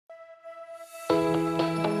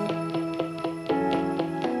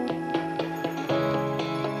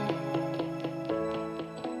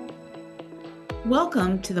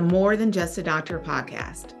Welcome to the More Than Just a Doctor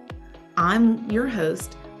podcast. I'm your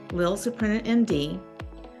host, Lil Suprenant, MD.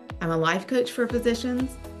 I'm a life coach for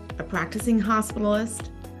physicians, a practicing hospitalist,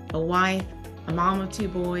 a wife, a mom of 2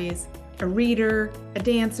 boys, a reader, a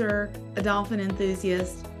dancer, a dolphin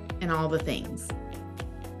enthusiast, and all the things.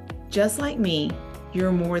 Just like me,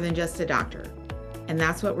 you're more than just a doctor, and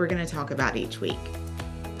that's what we're going to talk about each week.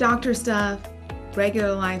 Doctor stuff,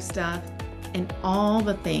 regular life stuff, and all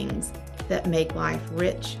the things that make life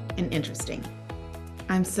rich and interesting.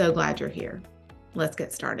 I'm so glad you're here. Let's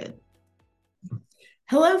get started.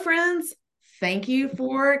 Hello, friends. Thank you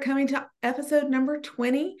for coming to episode number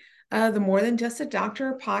 20 of the More Than Just a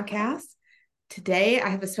Doctor podcast. Today, I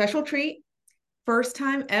have a special treat. First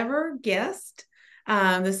time ever guest.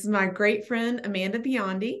 This is my great friend, Amanda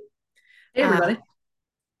Biondi. Hey, everybody.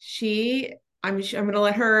 I'm going to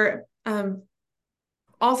let her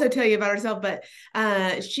also tell you about herself, but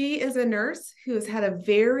she is a nurse who has had a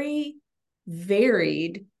very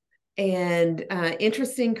varied and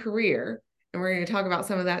interesting career, and we're going to talk about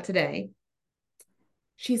some of that today.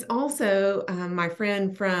 She's also my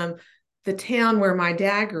friend from the town where my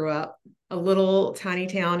dad grew up, a little tiny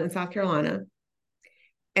town in South Carolina.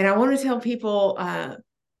 And I want to tell people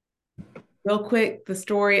real quick the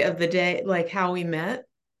story of the day, like how we met.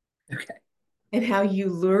 Okay. And how you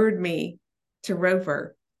lured me to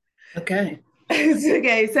Rover. Okay.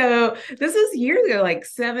 Okay, so this was years ago, like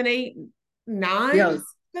 7, 8, 9. Yeah,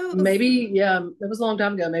 So it was a long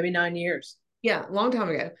time ago, maybe 9 years. Yeah, a long time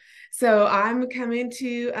ago. So I'm coming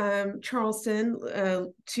to Charleston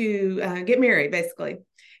to get married, basically,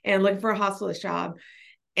 and looking for a hospitalist job.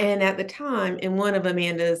 And at the time, in one of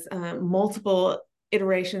Amanda's multiple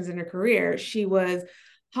iterations in her career, she was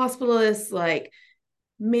hospitalist, like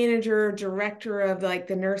manager, director of like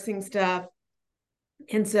the nursing stuff.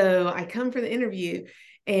 And so I come for the interview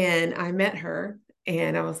and I met her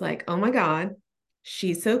and I was like, oh my God,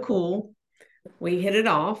 she's so cool. We hit it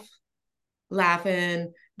off,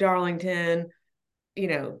 laughing, Darlington,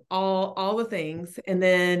 all the things. And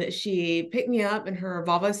then she picked me up in her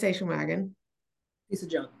Volvo station wagon. Piece of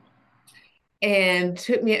junk. And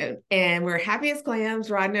took me, and we're happy as clams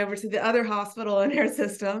riding over to the other hospital in her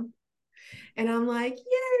system. And I'm like,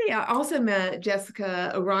 yay. I also met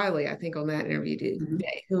Jessica O'Reilly, I think, on that interview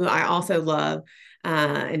today, who I also love.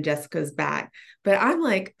 And Jessica's back. But I'm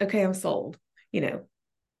like, okay, I'm sold, And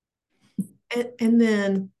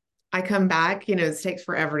then I come back, it takes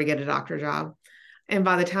forever to get a doctor job. And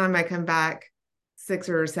by the time I come back 6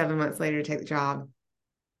 or 7 months later to take the job,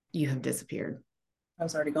 you have disappeared. I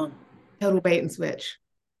was already gone. Total bait and switch.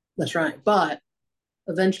 That's right. But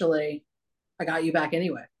eventually, I got you back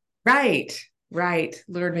anyway. Right.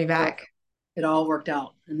 Lured me back. It all worked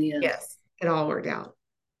out in the end. Yes, it all worked out.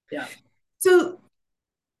 Yeah. So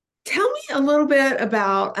tell me a little bit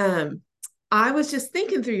about, I was just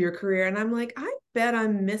thinking through your career and I'm like, I bet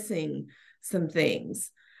I'm missing some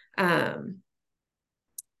things. Because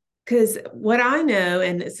what I know,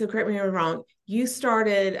 and so correct me if I'm wrong, you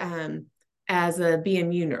started as a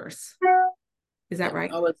BMU nurse. Is that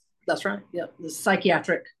right? That's right. Yeah. The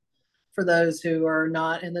psychiatric, for those who are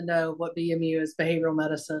not in the know, what BMU is, behavioral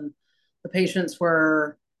medicine. The patients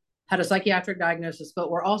had a psychiatric diagnosis,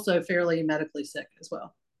 but were also fairly medically sick as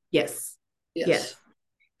well. Yes.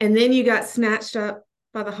 And then you got snatched up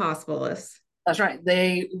by the hospitalists. That's right.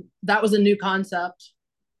 That was a new concept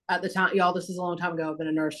at the time. Y'all, this is a long time ago. I've been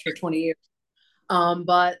a nurse for 20 years.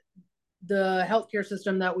 But the healthcare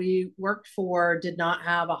system that we worked for did not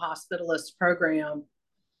have a hospitalist program.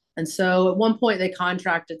 And so at one point they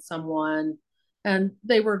contracted someone and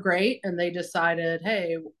they were great. And they decided,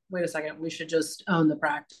 hey, wait a second, we should just own the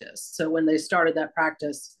practice. So when they started that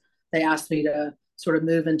practice, they asked me to sort of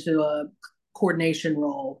move into a coordination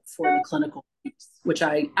role for the clinical piece, which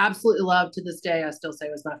I absolutely love to this day. I still say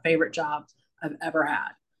it was my favorite job I've ever had.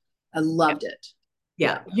 I loved it.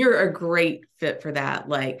 Yeah, you're a great fit for that.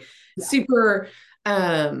 Like super,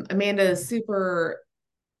 Amanda is super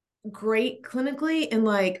great clinically and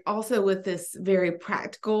like also with this very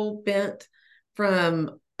practical bent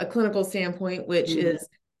from a clinical standpoint, which is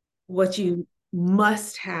what you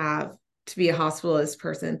must have to be a hospitalist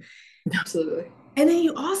person. Absolutely. And then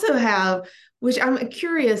you also have, which I'm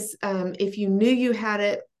curious if you knew you had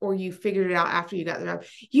it or you figured it out after you got the job,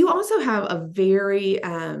 you also have a very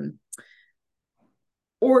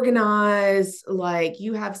organized, like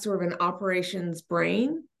you have sort of an operations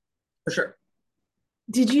brain. For sure.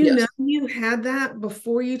 Did you know you had that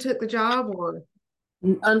before you took the job or?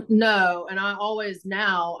 No. And I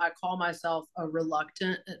call myself a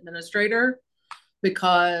reluctant administrator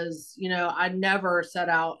because, I never set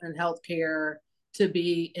out in healthcare to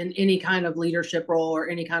be in any kind of leadership role or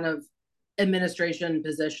any kind of administration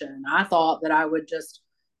position. I thought that I would just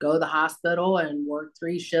go to the hospital and work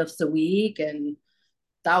 3 shifts a week and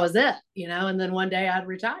that was it, and then one day I'd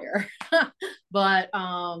retire. But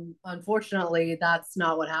unfortunately, that's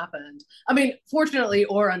not what happened. I mean, fortunately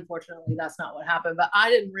or unfortunately, that's not what happened. But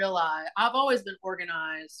I didn't realize I've always been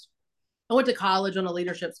organized. I went to college on a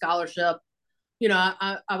leadership scholarship.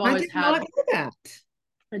 I've I always did not had. know that.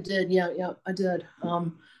 I did, yeah, I did.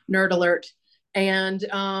 Nerd alert. And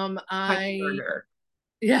I Nerd.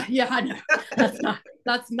 yeah, I know.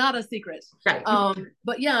 That's not a secret. Right.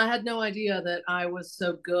 But yeah, I had no idea that I was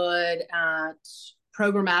so good at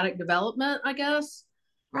programmatic development, I guess.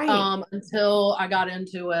 Right. Until I got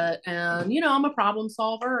into it. And I'm a problem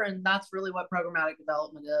solver, and that's really what programmatic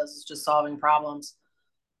development is just solving problems.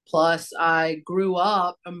 Plus, I grew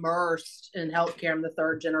up immersed in healthcare. I'm the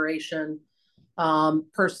third generation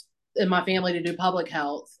person in my family to do public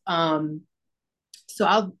health.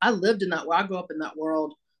 So I lived in that. I grew up in that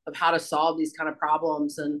world of how to solve these kind of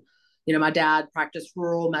problems. And my dad practiced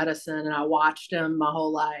rural medicine, and I watched him my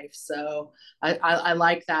whole life. So I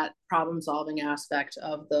like that problem solving aspect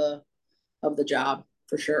of the job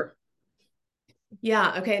for sure.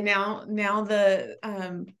 Yeah. Okay. Now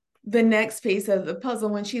the next piece of the puzzle,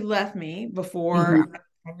 when she left me before Mm-hmm.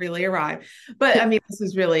 I really arrived. But I mean, this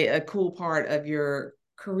is really a cool part of your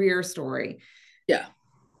career story. Yeah.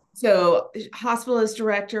 So hospitalist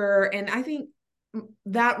director, and I think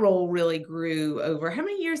that role really grew over. How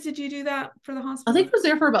many years did you do that for the I think hospital? I was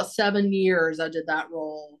there for about 7 years. I did that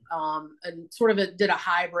role, and sort of did a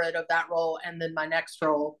hybrid of that role and then my next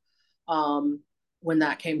role um, when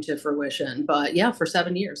that came to fruition. But yeah, for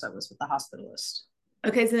 7 years I was with the hospitalist.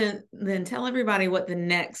 Okay, so then tell everybody what the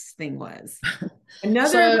next thing was.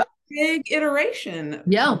 Another So big iteration.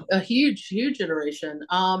 yeah, a huge iteration.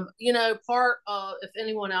 Part of, if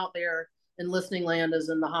anyone out there in listening land is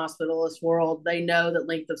in the hospitalist world, they know that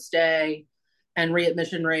length of stay and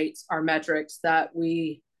readmission rates are metrics that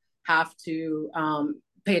we have to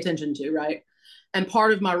pay attention to, right? And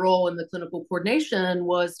part of my role in the clinical coordination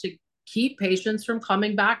was to keep patients from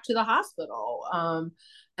coming back to the hospital.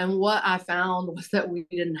 And what I found was that we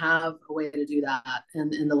didn't have a way to do that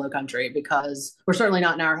in the low country, because we're certainly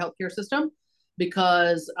not in our healthcare system,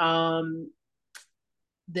 because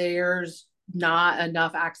there's not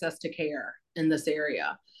enough access to care in this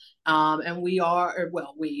area. And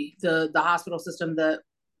the hospital system that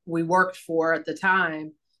we worked for at the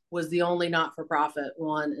time was the only not-for-profit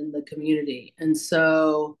one in the community. And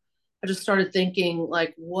so I just started thinking,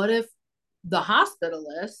 like, what if the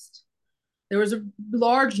hospitalist, there was a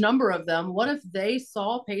large number of them, what if they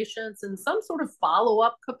saw patients in some sort of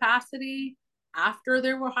follow-up capacity after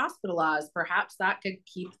they were hospitalized? Perhaps that could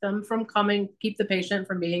keep the patient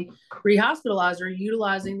from being rehospitalized or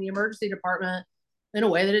utilizing the emergency department in a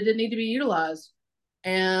way that it didn't need to be utilized.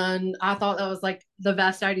 And I thought that was like the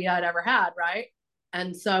best idea I'd ever had, right?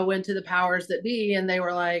 And so I went to the powers that be, and they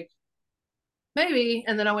were like, maybe.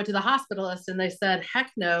 And then I went to the hospitalist, and they said,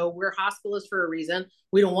 heck no, we're hospitalists for a reason.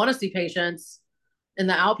 We don't want to see patients in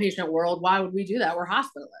the outpatient world. Why would we do that? We're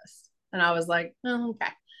hospitalists. And I was like, oh,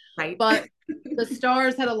 okay. Right. But the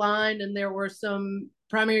stars had aligned, and there were some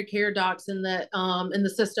primary care docs in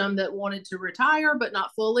the system that wanted to retire, but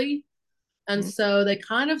not fully. And so they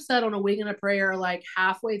kind of said on a wing and a prayer, like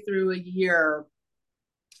halfway through a year,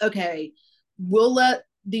 okay, we'll let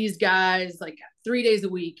these guys, like 3 days a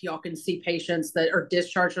week, y'all can see patients that are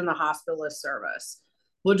discharged from the hospitalist service.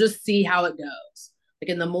 We'll just see how it goes. Like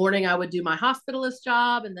in the morning, I would do my hospitalist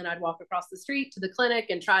job, and then I'd walk across the street to the clinic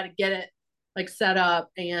and try to get it like set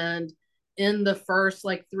up. And in the first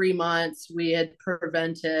like 3 months, we had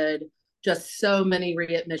prevented just so many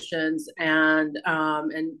readmissions, and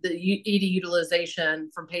the ED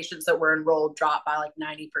utilization from patients that were enrolled dropped by like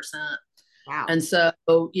 90%. Wow. And so,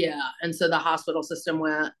 yeah. And so the hospital system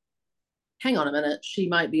went, hang on a minute, she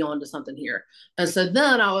might be onto something here. And so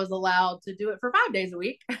then I was allowed to do it for 5 days a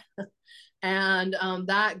week. And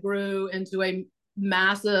that grew into a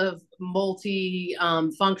massive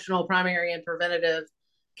multi-functional primary and preventative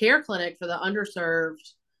care clinic for the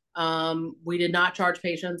underserved. We did not charge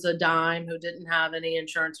patients a dime who didn't have any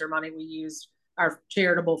insurance or money. We used our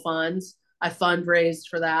charitable funds. I fundraised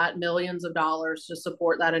for that, millions of dollars to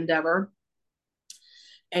support that endeavor.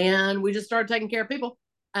 And we just started taking care of people.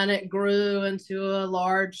 And it grew into a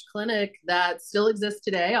large clinic that still exists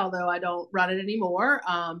today, although I don't run it anymore.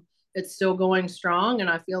 It's still going strong. And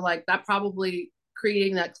I feel like that probably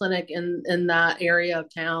creating that clinic in that area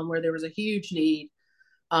of town where there was a huge need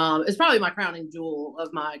is probably my crowning jewel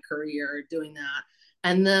of my career, doing that.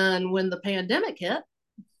 And then when the pandemic hit,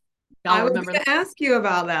 I Y'all was remember going that? to ask you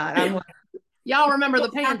about that. I'm like, Y'all remember the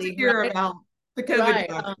we'll have to pandy, hear right? about the COVID Right.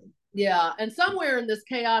 doctor. Yeah. And somewhere in this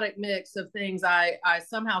chaotic mix of things, I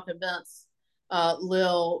somehow convinced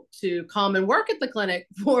Lil to come and work at the clinic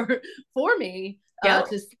for me, Yep.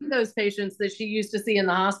 to see those patients that she used to see in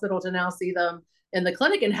the hospital, to now see them in the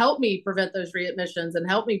clinic and help me prevent those readmissions and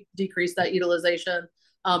help me decrease that utilization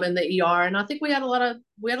in the ER. And I think we had a lot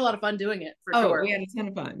of fun doing it, for Oh, sure. we had a ton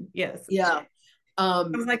of fun. Yes. Yeah. I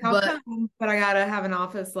was like, I'll But come, but I gotta have an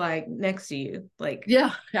office like next to you. Like,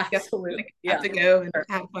 yeah, yep, absolutely. like, have Yeah. to go and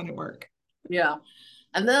have fun at work. Yeah.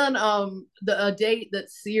 And then a date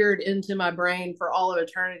that seared into my brain for all of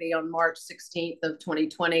eternity, on March 16th of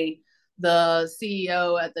 2020, the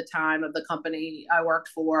CEO at the time of the company I worked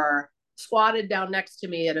for squatted down next to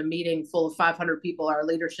me at a meeting full of 500 people, our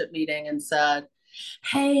leadership meeting, and said,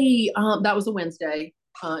 hey, that was a Wednesday,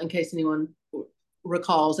 in case anyone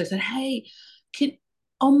recalls. They said, hey, can,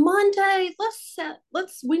 on Monday,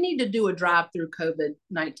 we need to do a drive-through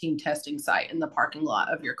COVID-19 testing site in the parking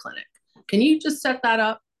lot of your clinic. Can you just set that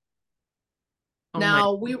up? Oh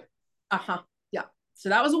Now my. yeah. So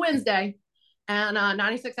that was a Wednesday. And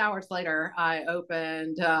 96 hours later, I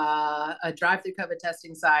opened a drive-through COVID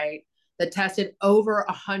testing site that tested over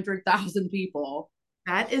 100,000 people.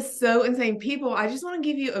 That is so insane. People, I just want to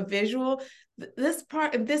give you a visual. This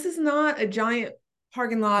is not a giant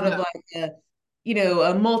parking lot of No, like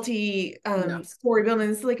a multi no. story building.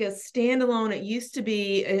 It's like a standalone. It used to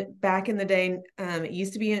be back in the day, it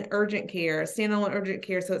used to be an urgent care, a standalone urgent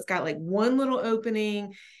care. So it's got like one little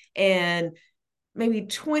opening and maybe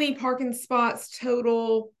 20 parking spots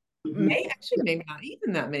total. Maybe not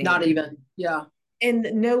even that many. Not even. Yeah. And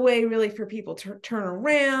no way really for people to turn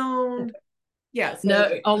around. Yeah. So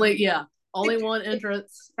No, only one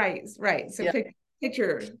entrance. right. So Yeah.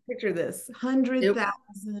 picture this It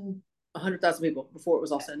 100,000. 100,000 people before it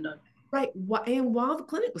was all said and done. Right. And while the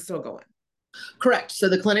clinic was still going. Correct. So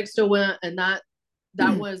the clinic still went, and that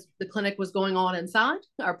was, the clinic was going on inside.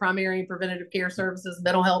 Our primary and preventative care services,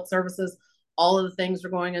 mental health services, all of the things were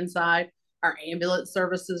going inside. Our ambulance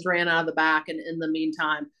services ran out of the back, and in the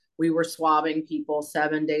meantime, we were swabbing people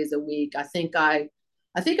 7 days a week. I think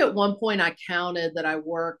at one point I counted that I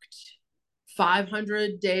worked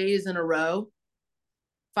 500 days in a row.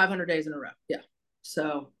 500 days in a row. Yeah.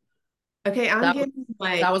 So Okay, I'm that was, getting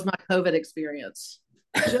that like was my COVID experience.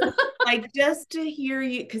 just just to hear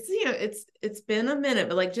you, because it's been a minute,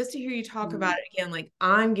 but like just to hear you talk about it again, like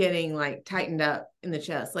I'm getting like tightened up in the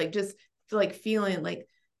chest, like just like feeling like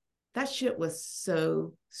that shit was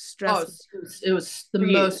so stressful. It was the For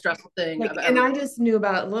you. most stressful thing Like, I've and ever I done. just knew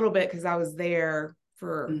about it a little bit because I was there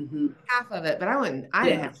for half of it, but I didn't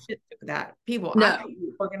Yeah. have shit to do with that. People, I No. could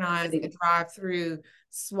organize a drive-through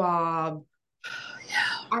swab. Yeah.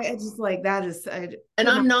 I just like that is I And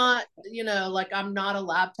could not. I'm not, like, I'm not a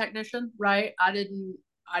lab technician, right? I didn't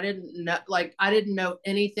know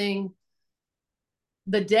anything.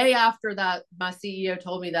 The day after that, my CEO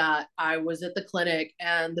told me that, I was at the clinic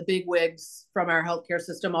and the big wigs from our healthcare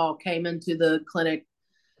system all came into the clinic,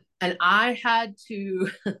 and I had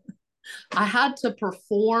to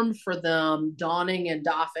perform for them donning and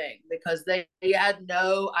doffing, because they had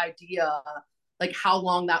no idea like how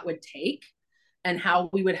long that would take, and how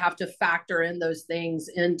we would have to factor in those things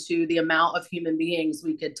into the amount of human beings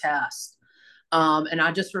we could test. And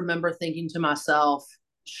I just remember thinking to myself,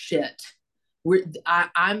 shit,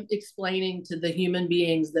 I'm explaining to the human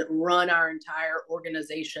beings that run our entire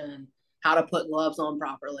organization how to put gloves on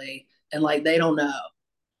properly, and like they don't know.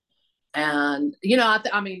 And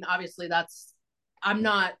I mean, obviously that's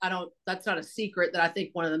not a secret, that I think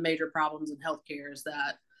one of the major problems in healthcare is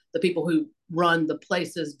that the people who run the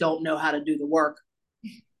places don't know how to do the work.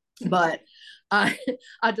 But I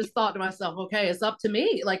I just thought to myself, okay, it's up to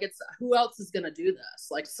me. Like, it's, who else is going to do this?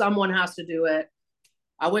 Like, someone has to do it.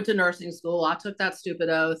 I went to nursing school. I took that stupid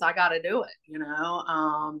oath. I got to do it.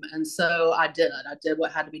 And so I did. I did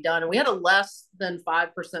what had to be done. And we had a less than 5%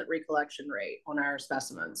 recollection rate on our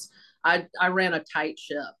specimens. I ran a tight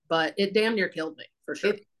ship, but it damn near killed me, for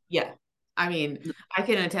sure. Yeah. I mean, I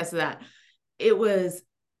can attest to that. It was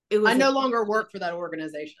I no longer work for that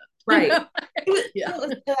organization. right. Yeah.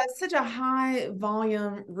 It was such a high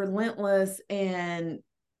volume, relentless, and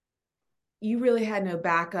you really had no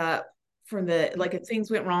backup from like if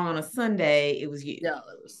things went wrong on a Sunday, it was you. Yeah,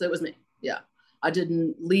 it was me. Yeah. I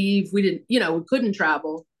didn't leave. We didn't, we couldn't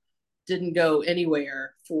travel, didn't go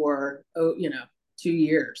anywhere for 2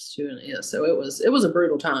 years. Yeah. So it was a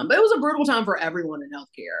brutal time. But it was a brutal time for everyone in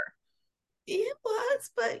healthcare. It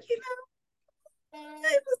was, but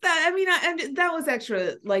it was that. I mean, that was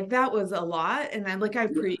extra. Like that was a lot, and I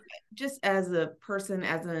Yeah. just as a person,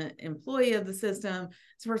 as an employee of the system,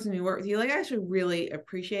 as a person who worked with you, like I actually really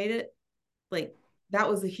appreciate it. Like that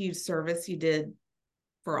was a huge service you did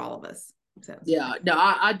for all of us. So yeah, no,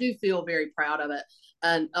 I do feel very proud of it.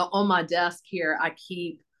 And on my desk here, I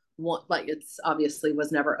keep one, like it's obviously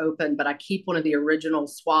was never open, but I keep one of the original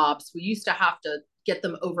swabs. We used to have to get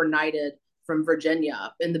them overnighted from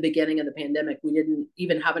Virginia in the beginning of the pandemic. We didn't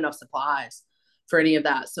even have enough supplies for any of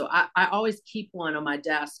that. So I always keep one on my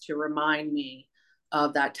desk to remind me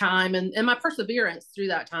of that time and my perseverance through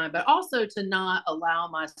that time, but also to not allow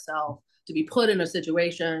myself to be put in a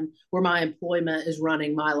situation where my employment is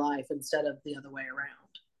running my life instead of the other way around.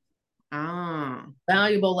 ah,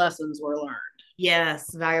 Valuable lessons were learned.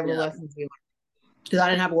 yes, valuable Yeah. lessons you Because I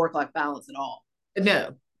didn't have a work-life balance at all. learned.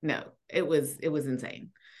 No, no, it was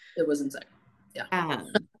insane. It was insane. Yeah.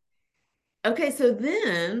 Okay,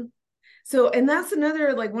 and that's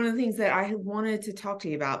another like one of the things that I had wanted to talk to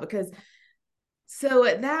you about because so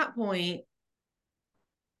at that point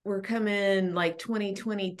we're coming like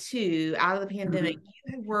 2022 out of the pandemic. Mm-hmm.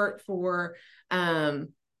 You had worked for um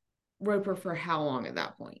Roper for how long at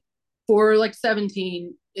that point? For like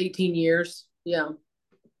 17, 18 years. Yeah.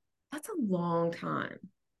 That's a long time.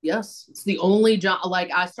 Yes. It's the only job. Like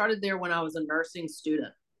I started there when I was a nursing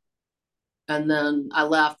student. And then I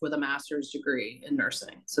left with a master's degree in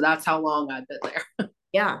nursing. So that's how long I've been there.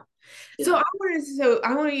 Yeah. Yeah. So I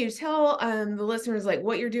wanted you to tell the listeners like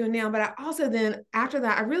what you're doing now, but I also then after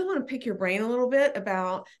that, I really want to pick your brain a little bit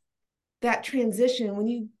about that transition when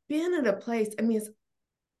you've been at a place. I mean, it's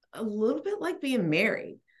a little bit like being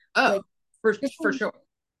married. Oh, Like for sure.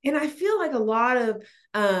 and I feel like a lot of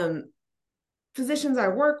physicians I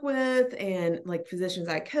work with and like physicians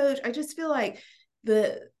I coach, I just feel like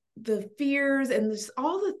the fears and this,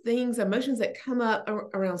 all the things, emotions that come up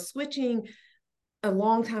around switching a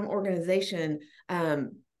long time organization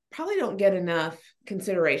probably don't get enough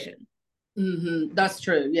consideration. Mm-hmm. That's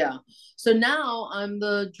true. Yeah. So now I'm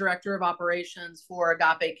the director of operations for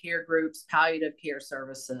Agape Care Group's palliative care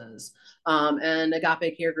services. And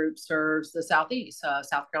Agape Care Group serves the Southeast,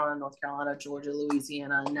 South Carolina, North Carolina, Georgia,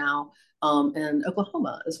 Louisiana, and now and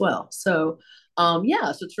Oklahoma as well. So,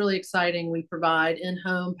 yeah, so it's really exciting. We provide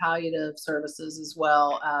in-home palliative services as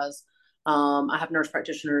well as I have nurse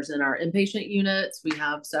practitioners in our inpatient units. We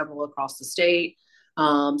have several across the state.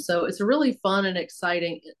 So it's a really fun and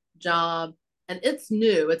exciting job, and it's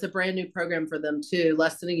new. It's a brand new program for them too,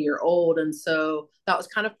 less than a year old. And so that was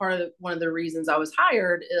kind of one of the reasons I was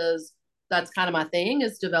hired. Is that's kind of my thing,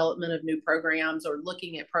 is development of new programs or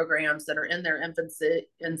looking at programs that are in their infancy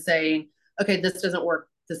and saying, okay, this doesn't work,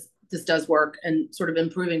 this does work, and sort of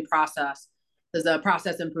improving process, because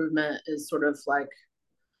process improvement is sort of like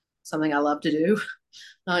something I love to do.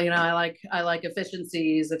 I like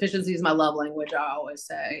efficiencies. Efficiency is my love language, I always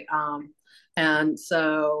say. And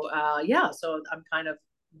so, yeah, so I'm kind of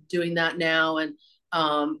doing that now. And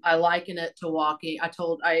I liken it to walking. I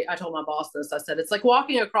told my boss this. I said, it's like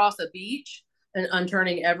walking across a beach and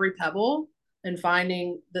unturning every pebble and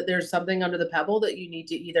finding that there's something under the pebble that you need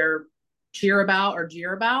to either cheer about or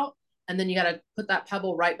jeer about. And then you got to put that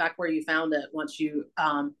pebble right back where you found it once you,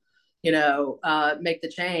 make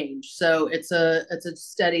the change. So it's a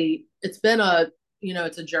steady, it's been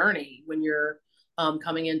it's a journey when you're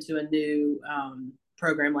coming into a new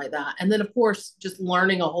program like that. And then of course, just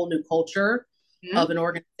learning a whole new culture of an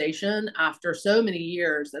organization after so many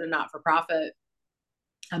years at a not-for-profit.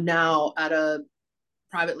 I'm now at a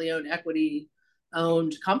privately owned, equity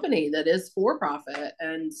owned company that is for profit.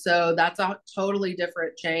 And so that's a totally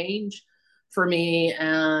different change for me.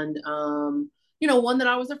 And, one that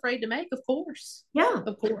I was afraid to make, of course. Yeah.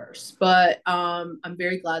 Of course. But I'm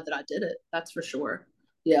very glad that I did it. That's for sure.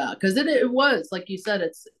 Yeah. Cause it was, like you said,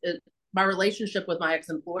 my relationship with my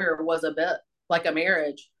ex-employer was a bit like a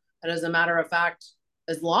marriage. And as a matter of fact,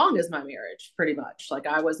 as long as my marriage, pretty much. Like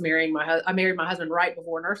I married my husband right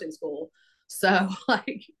before nursing school. So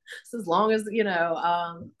like, so as long as,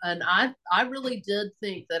 and I really did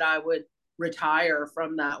think that I would retire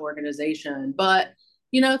from that organization, but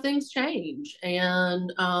things change,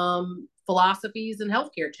 and philosophies and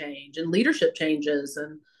healthcare change, and leadership changes.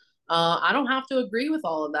 And I don't have to agree with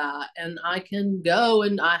all of that. And I can go,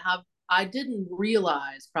 and I didn't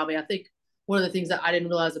realize, probably, I think one of the things that I didn't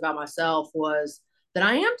realize about myself was that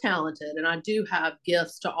I am talented and I do have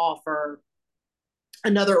gifts to offer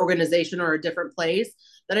another organization or a different place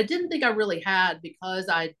that I didn't think I really had, because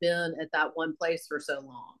I'd been at that one place for so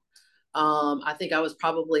long. I think I was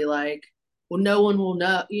probably like, well, no one will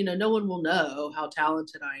know how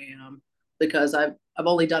talented I am because I've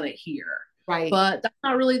only done it here. Right. But that's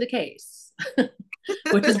not really the case,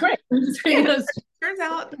 which is great. Turns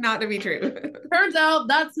out not to be true. Turns out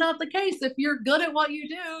that's not the case. If you're good at what you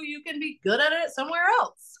do, you can be good at it somewhere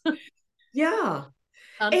else. Yeah.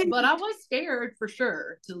 And But I was scared for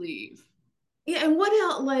sure to leave. yeah, and what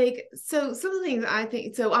else? Like, so some of the things I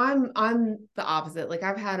think. So I'm the opposite. Like,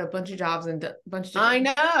 I've had a bunch of jobs and a bunch of I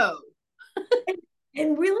different, know.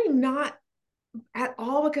 and really not at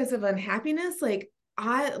all because of unhappiness. Like,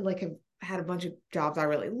 I like have had a bunch of jobs I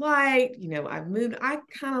really liked. I've moved. I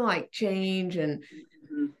kind of like change, and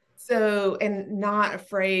Mhm. so and not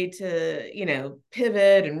afraid to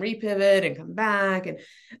pivot and repivot and come back.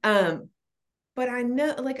 And but I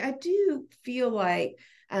know, like, I do feel like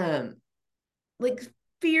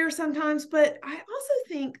fear sometimes, but I also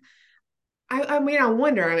think I mean, I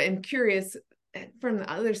wonder, I'm curious from the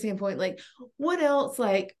other standpoint, like what else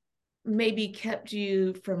like maybe kept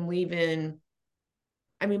you from leaving?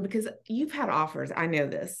 I mean, because you've had offers, I know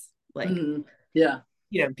this, like, Mhm. Yeah.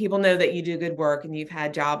 people know that you do good work and you've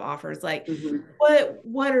had job offers. Like, Mhm.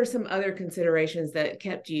 what are some other considerations that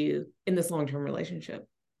kept you in this long-term relationship?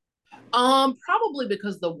 Probably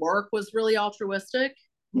because the work was really altruistic.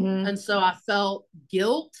 Mm-hmm. And so I felt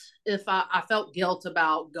guilt if I felt guilt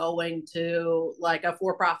about going to like a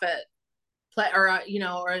for-profit play or,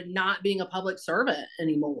 or not being a public servant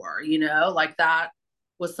anymore, like that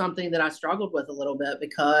was something that I struggled with a little bit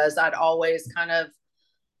because I'd always kind of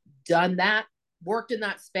done that, worked in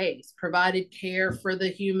that space, provided care for the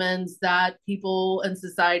humans that people in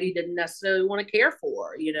society didn't necessarily want to care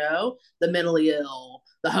for, the mentally ill,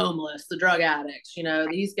 the homeless, the drug addicts,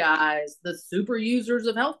 these guys, the super users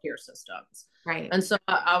of healthcare systems. Right. And so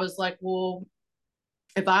I was like, well,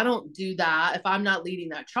 if I don't do that, if I'm not leading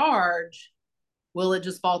that charge, will it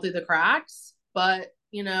just fall through the cracks? But,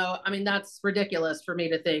 I mean, that's ridiculous for me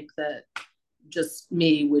to think that just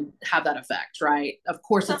me would have that effect, right? Of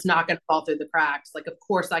course, it's not going to fall through the cracks. Like, of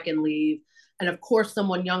course, I can leave. And of course,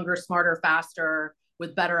 someone younger, smarter, faster,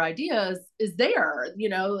 with better ideas is there.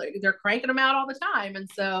 Like, they're cranking them out all the time. And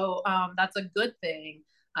so that's a good thing,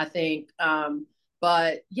 I think.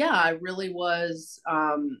 But yeah, I really was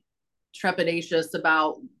trepidatious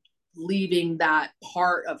about leaving that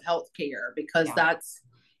part of healthcare because Yeah.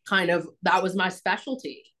 that was my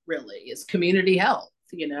specialty, really, is community health,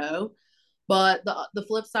 but the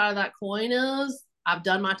flip side of that coin is I've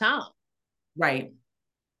done my time. Right.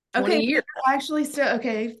 20 Okay, years. actually still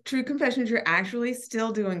okay, true confessions, you're actually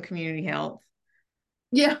still doing community health.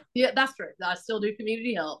 Yeah, yeah, that's true. I still do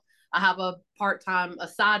community health. I have a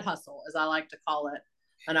side hustle, as I like to call it.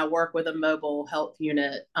 And I work with a mobile health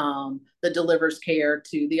unit that delivers care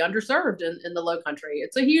to the underserved in the low country.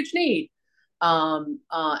 It's a huge need. And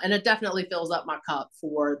it definitely fills up my cup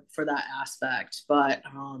for that aspect. But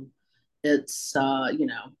it's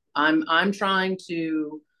I'm trying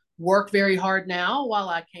to work very hard now while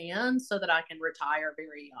I can so that I can retire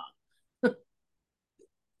very young.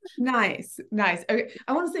 Nice, nice. Okay,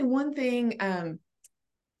 I want to say one thing,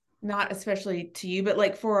 not especially to you, but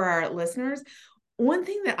like for our listeners, one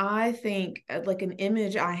thing that I think, like an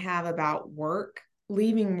image I have about work,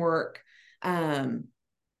 leaving work, um,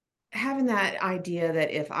 having that idea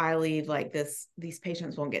that if I leave, like these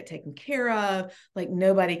patients won't get taken care of, like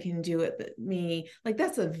nobody can do it but me. Like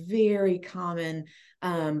that's a very common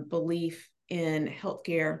belief in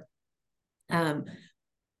healthcare. Um,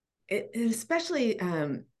 especially,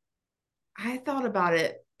 I thought about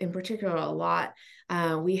it in particular a lot.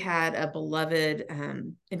 We had a beloved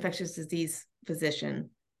infectious disease physician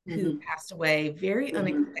who Mm-hmm. passed away very Mm-hmm.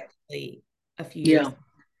 unexpectedly a few years. Yeah.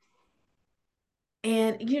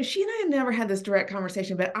 And she and I had never had this direct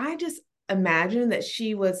conversation, but I just imagined that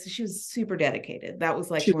she was super dedicated. That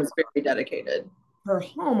was like She one of was very dedicated. her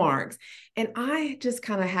hallmarks. And I just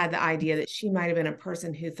kind of had the idea that she might have been a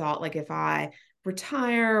person who thought, like, if I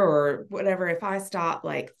retire or whatever, if I stop,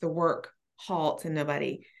 like the work halts and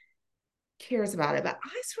nobody cares about it. But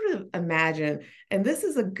I sort of imagine, and this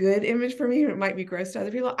is a good image for me, it might be gross to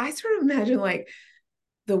other people. I sort of imagine like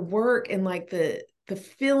the work and like the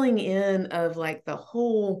filling in of like the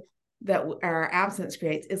hole that our absence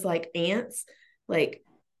creates is like ants, like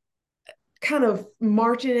kind of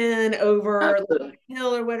marching in over Absolutely. the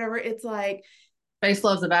hill or whatever. It's like, Space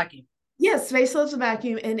loves a vacuum. yes, space loves a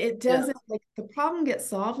vacuum, and it Yeah. doesn't, like, the problem gets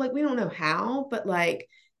solved. Like, we don't know how, but like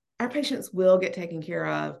our patients will get taken care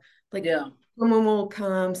of. Like, Yeah. someone will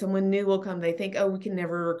come, someone new will come. They think, oh, we can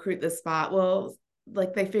never recruit this spot. Well,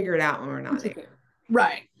 like they figure it out when we're not there.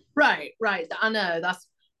 Right. Right. Right. I know.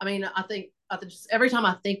 I mean, I think just every time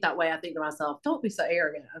I think that way, I think to myself, don't be so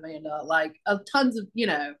arrogant, Amanda. Like, tons of,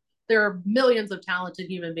 there are millions of talented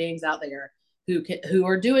human beings out there who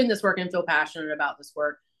are doing this work and feel passionate about this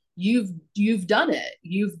work. you've done it.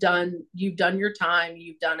 You've done your time.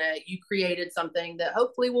 You've done it. You created something that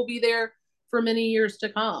hopefully will be there for many years to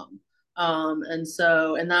come. And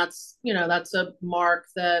that's, that's a mark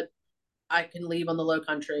that I can leave on the low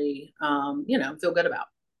country, feel good about.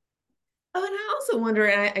 Oh, and I also wonder,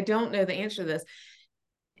 and I don't know the answer to this.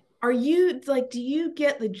 Are you like, do you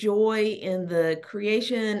get the joy in the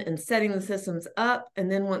creation and setting the systems up? And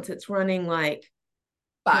then once it's running, like,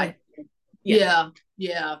 Bye. yeah.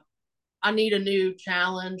 Yeah. I need a new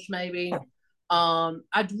challenge, maybe.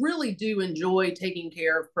 I really do enjoy taking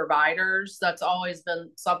care of providers. That's always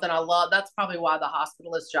been something I love. That's probably why the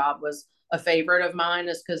hospitalist job was a favorite of mine,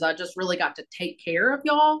 is because I just really got to take care of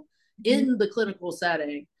y'all in the clinical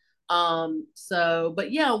setting.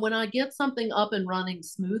 But yeah, when I get something up and running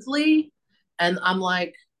smoothly, and I'm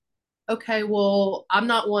like, okay, well, I'm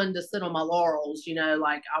not one to sit on my laurels,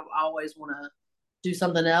 like I always want to do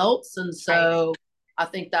something else. And so Right. I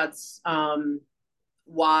think that's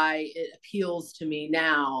why it appeals to me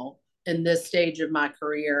now in this stage of my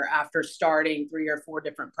career, after starting 3 or 4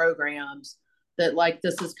 different programs, that like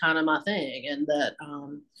this is kind of my thing. And that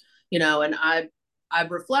and I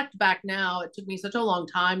reflect back now, it took me such a long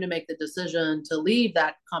time to make the decision to leave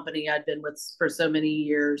that company I'd been with for so many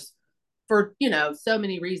years, for so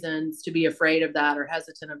many reasons, to be afraid of that or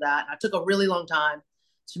hesitant of that. And I took a really long time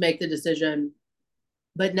to make the decision,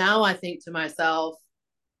 but now I think to myself,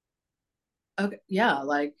 okay, yeah,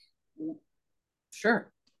 like, sure.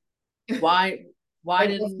 Why Like, what's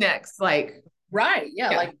didn't, next? Like, right,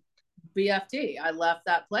 yeah, yeah, like BFD, I left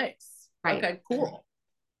that place. right. Okay, cool.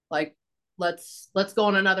 Like, let's go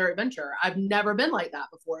on another adventure. I've never been like that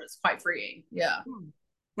before. It's quite freeing. Yeah.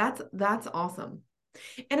 That's awesome.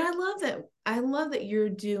 And I love that you're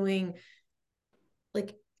doing,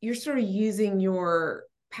 like, you're sort of using your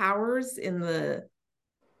powers in the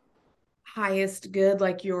highest good.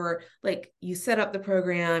 Like, you're like, you set up the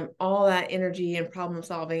program, all that energy and problem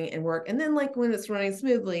solving and work, and then like when it's running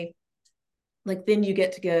smoothly, like then you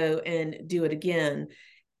get to go and do it again.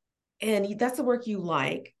 And that's the work you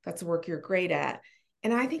like, that's the work you're great at.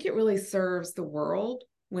 And I think it really serves the world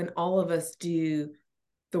when all of us do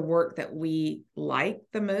the work that we like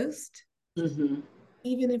the most, Mm-hmm.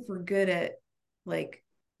 even if we're good at, like,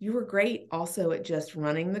 you were great also at just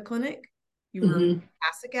running the clinic, you were Mm-hmm.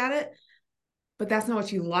 fantastic at it, but that's not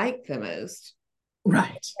what you like the most.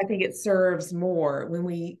 Right. I think it serves more when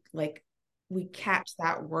we catch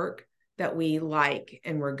that work that we like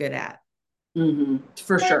and we're good at. Mm-hmm.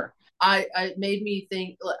 For sure. It made me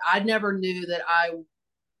think, I never knew that I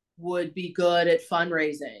would be good at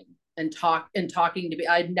fundraising and talking to be,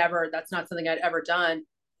 that's not something I'd ever done.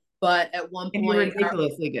 But at one And you're point,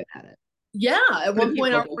 ridiculously good at it. yeah, at For the one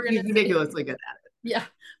point our people, he's organization, ridiculously good at it. yeah,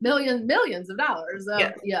 millions of dollars.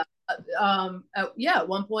 Yeah. Yeah. At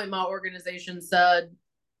one point my organization said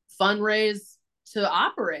fundraise to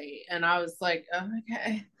operate, and I was like, oh,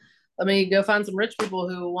 okay, let me go find some rich people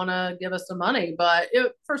who want to give us some money. But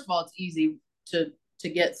first of all, it's easy to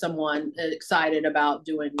get someone excited about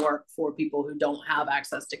doing work for people who don't have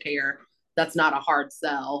access to care. That's not a hard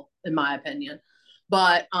sell, in my opinion.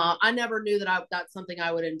 But I never knew that that's something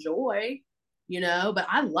I would enjoy, but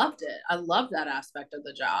I loved it. I loved that aspect of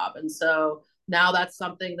the job. And so now that's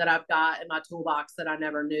something that I've got in my toolbox that I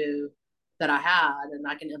never knew that I had, and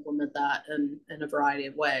I can implement that in a variety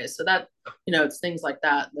of ways. So that, it's things like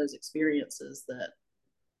that, those experiences that,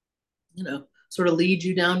 sort of lead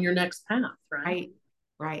you down your next path, right? Right.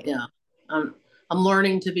 Right. Yeah. I'm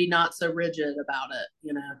learning to be not so rigid about it.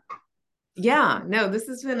 Yeah. No, this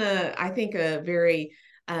has been I think a very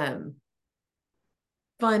fun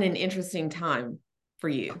and interesting time for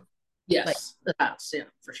you. Like, Yes, it has. Yeah,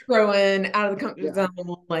 for sure. growing out of the comfort Yeah.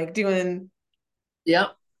 zone, like doing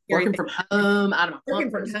Yep. Working everything, from home, out of my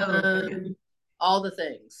working comfort from home. zone, all the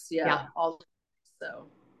things. Yeah. Yeah. All the things.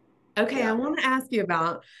 So, Okay, I yeah. want to ask you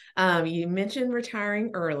about, you mentioned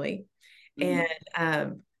retiring early. Mm-hmm.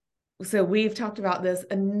 And so we've talked about this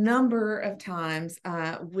a number of times,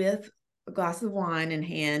 with a glass of wine in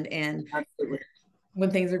hand, and Absolutely.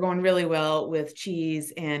 when things are going really well with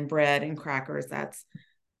cheese and bread and crackers, that's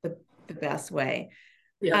the best way.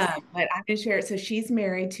 Yes. But I'm going to share it. So she's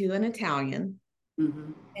married to an Italian.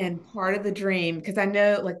 Mm-hmm. And part of the dream, because I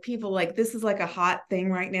know like people, like, this is like a hot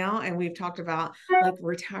thing right now. And we've talked about like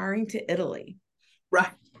retiring to Italy.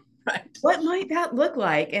 Right. Right. What might that look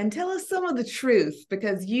like? And tell us some of the truth,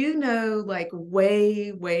 because you know, like,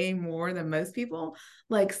 way, way more than most people,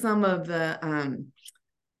 like some of the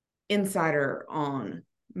insider on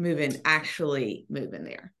actually moving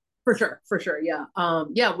there. For sure. For sure. Yeah.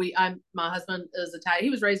 Yeah. My husband is Italian.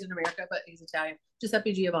 He was raised in America, but he's Italian.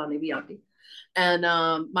 Giuseppe Giovanni Bianchi. And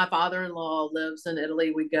my father-in-law lives in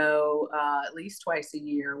Italy. We go at least twice a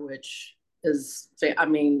year, which is, I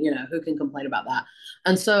mean, who can complain about that?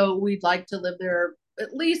 And so we'd like to live there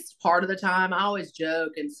at least part of the time. I always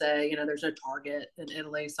joke and say, there's no Target in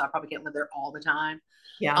Italy, so I probably can't live there all the time.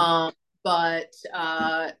 Yeah. But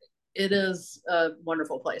it is a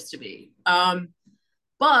wonderful place to be.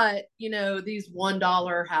 But these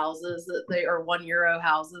 $1 houses that they or €1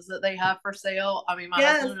 houses that they have for sale. I mean, my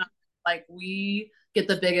husband and I, like, we get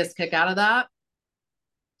the biggest kick out of that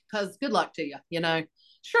because good luck to you.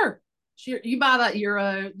 Sure, you buy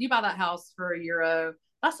that house for €1.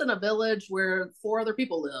 That's in a village where 4 other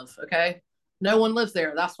people live. Okay, no one lives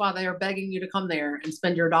there. That's why they are begging you to come there and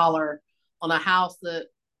spend your dollar on a house that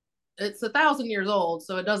it's 1,000 years old,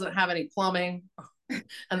 so it doesn't have any plumbing,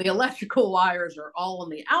 and the electrical wires are all on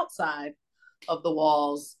the outside of the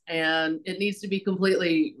walls, and it needs to be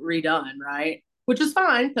completely redone, right? Which is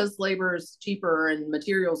fine because labor is cheaper and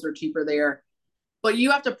materials are cheaper there. But you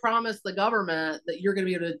have to promise the government that you're going to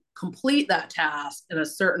be able to complete that task in a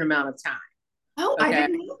certain amount of time. Oh, okay? I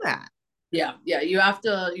didn't know that. Yeah, you have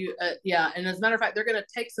to. Yeah, and as a matter of fact, they're going to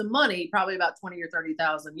take some money, probably about 20 or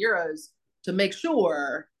 30,000 euros, to make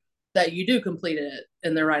sure that you do complete it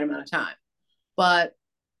in the right amount of time. But,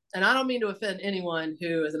 and I don't mean to offend anyone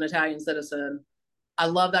who is an Italian citizen. I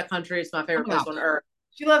love that country. It's my favorite place on earth.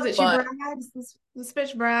 She loves it. She brags. This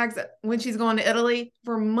bitch brags when she's going to Italy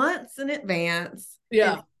for months in advance.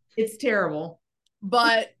 Yeah. It's terrible.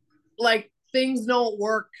 But like, things don't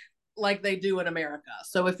work like they do in America.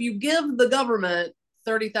 So if you give the government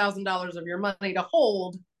 $30,000 of your money to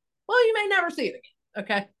hold, well, you may never see it again.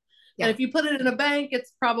 Okay. Yeah. And if you put it in a bank,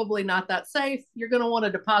 it's probably not that safe. You're going to want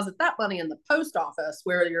to deposit that money in the post office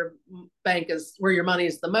where your money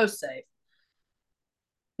is the most safe.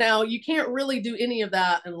 Now, you can't really do any of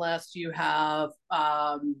that unless you have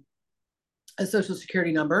a social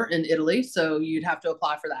security number in Italy. So you'd have to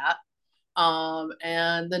apply for that.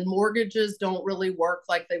 And then mortgages don't really work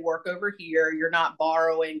like they work over here. You're not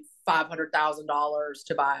borrowing $500,000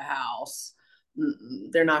 to buy a house.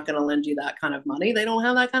 They're not going to lend you that kind of money. They don't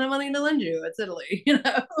have that kind of money to lend you. It's Italy,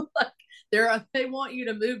 like they want you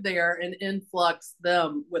to move there and influx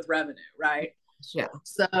them with revenue, right? Yeah.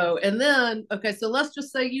 So, and then, okay, so let's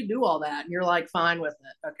just say you do all that and you're like fine with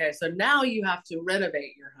it. Okay, so now you have to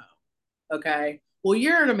renovate your home. Okay, well,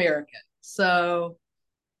 you're an American, so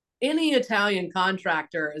any Italian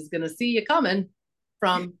contractor is going to see you coming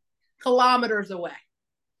from kilometers away,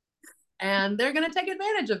 and they're going to take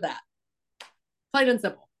advantage of that. Plain and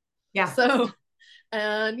simple. Yeah. So,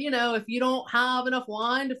 and if you don't have enough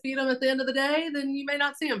wine to feed them at the end of the day, then you may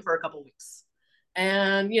not see them for a couple of weeks.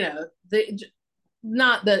 And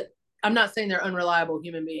not that I'm not saying they're unreliable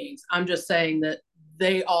human beings. I'm just saying that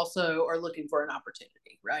they also are looking for an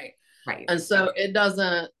opportunity, right? Right. And so it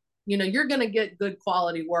doesn't, you're going to get good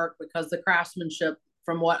quality work because the craftsmanship,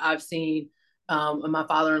 from what I've seen, in my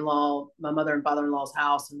mother and father-in-law's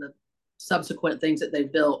house and the subsequent things that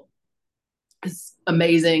they've built, is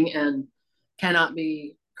amazing and cannot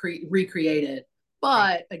be recreated.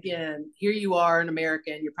 But again, here you are, an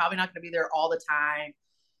American. You're probably not going to be there all the time.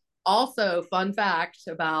 Also, fun fact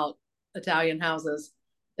about Italian houses: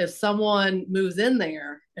 if someone moves in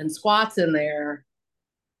there and squats in there,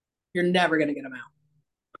 you're never going to get them out.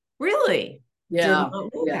 Really? Yeah.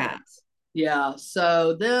 Yeah. Yeah.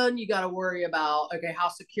 So then you got to worry about, okay, how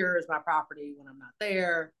secure is my property when I'm not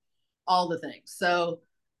there? All the things. So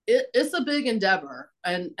it's a big endeavor,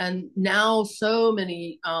 and now so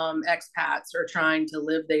many expats are trying to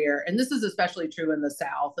live there, and this is especially true in the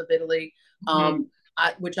south of Italy,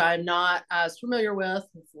 which I'm not as familiar with.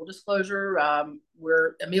 Full disclosure,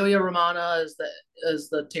 where Emilia Romagna is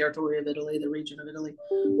the territory of Italy, the region of Italy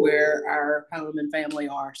where our home and family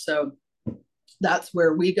are. So that's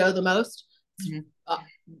where we go the most.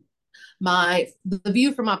 The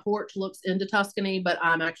view from my porch looks into Tuscany, but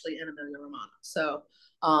I'm actually in Emilia Romagna. So,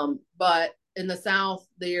 but in the south,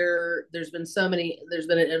 there's been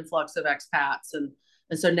an influx of expats, and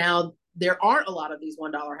so now there aren't a lot of these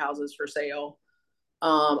 $1 houses for sale.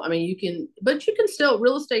 I mean, you can still,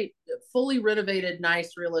 real estate, fully renovated,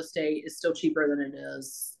 nice real estate is still cheaper than it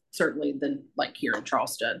is certainly than like here in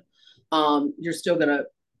Charleston. You're still gonna,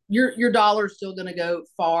 your dollar's still gonna go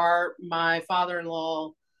far. My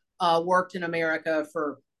father-in-law worked in America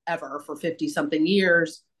for 50 something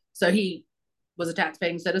years. So he was a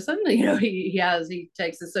tax-paying citizen. He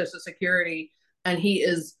takes his Social Security, and he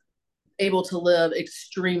is able to live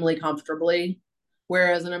extremely comfortably.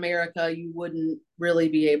 Whereas in America, you wouldn't really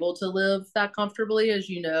be able to live that comfortably, as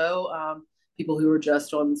people who are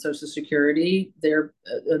just on Social Security, they're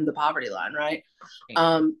in the poverty line, right?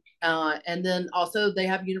 And then also they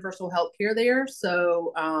have universal health care there.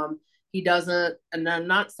 So he doesn't, and I'm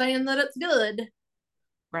not saying that it's good,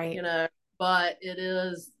 right, but it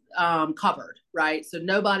is covered, right? So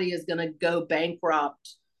nobody is going to go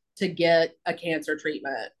bankrupt to get a cancer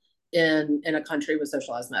treatment in a country with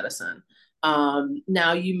socialized medicine.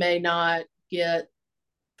 Now you may not get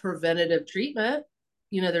preventative treatment.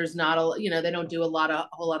 There's not they don't do a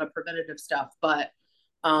whole lot of preventative stuff, but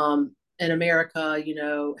in America,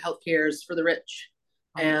 healthcare is for the rich.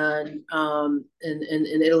 And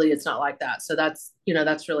in Italy, it's not like that. So that's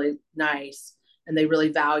really nice. And they really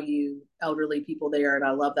value elderly people there. And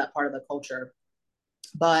I love that part of the culture.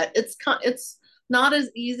 But it's not as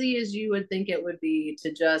easy as you would think it would be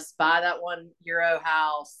to just buy that €1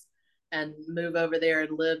 house and move over there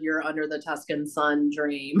and live your under the Tuscan sun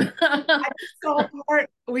dream.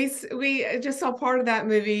 we just saw part of that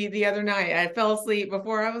movie the other night. I fell asleep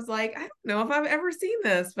before. I was like, I don't know if I've ever seen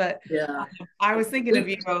this, but yeah, I was thinking of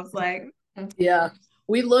you. I was like, yeah.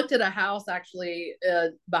 We looked at a house actually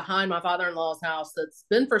behind my father-in-law's house that's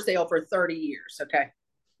been for sale for 30 years. Okay.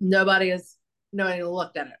 Nobody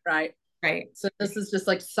looked at it. Right. Right. So this is just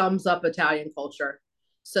like sums up Italian culture.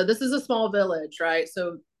 So this is a small village, right?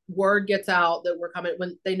 So word gets out that we're coming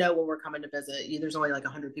when we're coming to visit. There's only like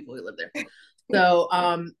 100 people who live there. So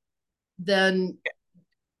then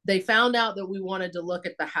they found out that we wanted to look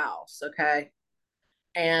at the house. Okay.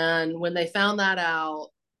 And when they found that out,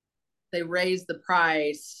 they raised the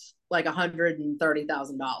price like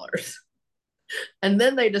 $130,000. And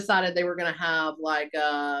then they decided they were going to have like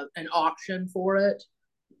an auction for it,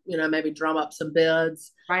 maybe drum up some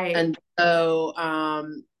bids. Right. And so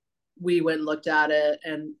we went and looked at it.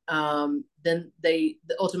 And then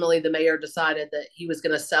ultimately the mayor decided that he was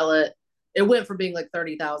going to sell it. It went from being like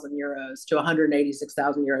 30,000 euros to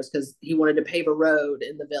 186,000 euros because he wanted to pave a road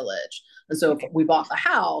in the village. And so if we bought the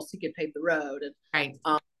house, he could pave the road. And right.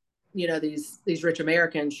 These rich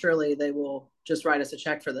Americans, surely they will just write us a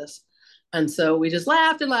check for this. And so we just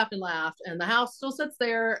laughed and laughed and laughed. And the house still sits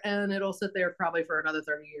there, and it'll sit there probably for another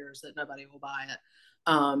 30 years that nobody will buy it.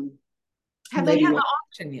 Have they had the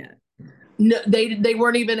auction yet? No, they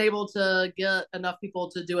weren't even able to get enough people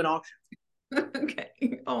to do an auction. Okay.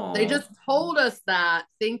 Aww. They just told us that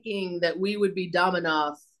thinking that we would be dumb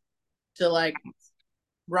enough to like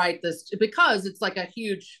write this, because it's like a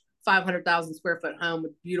huge 500,000 square foot home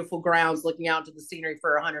with beautiful grounds looking out to the scenery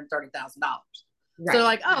for $130,000. Right. So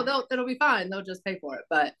like, it'll be fine. They'll just pay for it.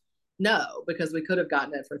 But no, because we could have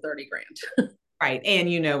gotten it for 30 grand. Right.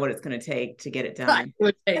 And you know what it's going to take to get it done.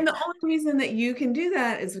 Right. And the only reason that you can do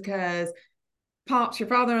that is because Pops, your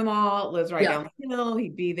father-in-law, lives right down the hill.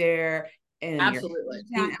 He'd be there. And absolutely.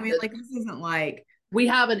 I mean, like, this isn't like, we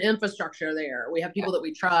have an infrastructure there. We have people that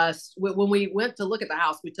we trust. When we went to look at the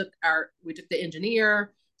house, we took the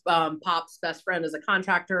engineer. Pop's best friend is a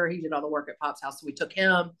contractor. He did all the work at Pop's house. So we took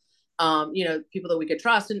him. People that we could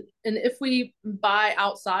trust. And if we buy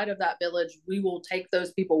outside of that village, we will take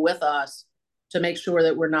those people with us to make sure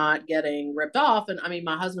that we're not getting ripped off. And I mean,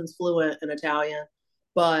 my husband's fluent in Italian,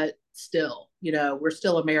 but still, we're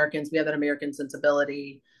still Americans. We have an American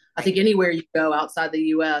sensibility. I think anywhere you go outside the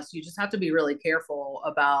US, you just have to be really careful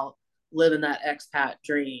about living that expat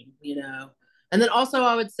dream, And then also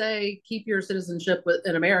I would say keep your citizenship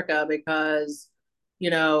in America, because,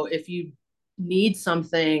 if you need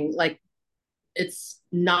something, like, it's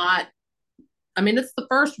not, I mean, it's the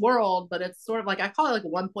first world, but it's sort of like, I call it like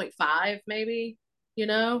 1.5 maybe,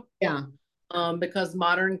 Yeah. Because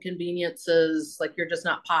modern conveniences, like, you're just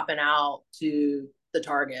not popping out to the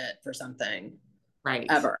Target for something. Right.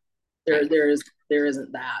 Ever. There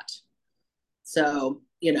isn't that. So,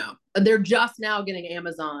 they're just now getting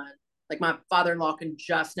Amazon. Like, my father-in-law can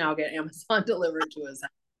just now get Amazon delivered to his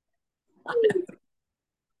house.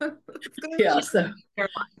 Yeah, so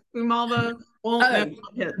Umalva won't I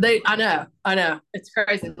know. It's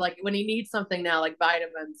crazy. Like, when he needs something now, like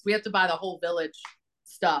vitamins, we have to buy the whole village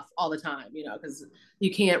stuff all the time, because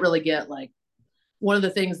you can't really get, like, one of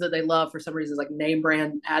the things that they love for some reason is like name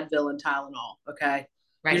brand Advil and Tylenol. Okay.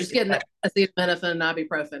 Right. You're just getting acetaminophen and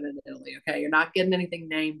ibuprofen in Italy. Okay. You're not getting anything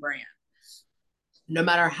name brand. No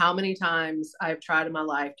matter how many times I've tried in my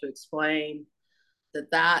life to explain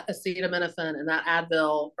that acetaminophen and that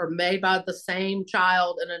Advil are made by the same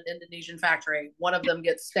child in an Indonesian factory. One of them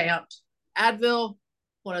gets stamped Advil.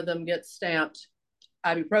 One of them gets stamped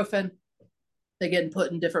ibuprofen. They get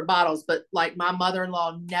put in different bottles, but like, my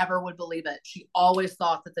mother-in-law never would believe it. She always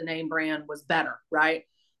thought that the name brand was better, right?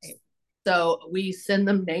 So we send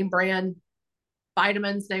them name brand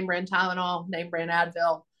vitamins, name brand Tylenol, name brand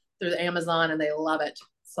Advil. through the Amazon and they love it.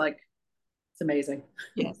 It's like, it's amazing.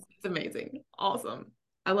 Yes, it's amazing. Awesome.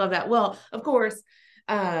 I love that. Well, of course,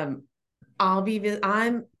 I'm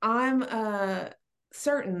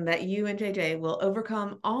certain that you and JJ will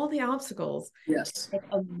overcome all the obstacles. Yes. It's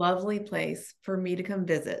a lovely place for me to come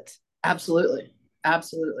visit. Absolutely.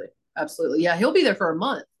 Absolutely. Absolutely. Yeah, he'll be there for a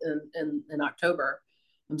month in October.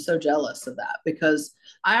 I'm so jealous of that because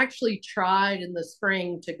I actually tried in the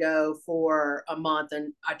spring to go for a month,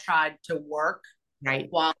 and I tried to work Right.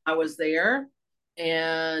 while I was there.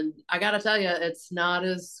 And I got to tell you, it's not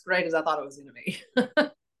as great as I thought it was going to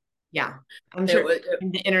be. Yeah. I'm sure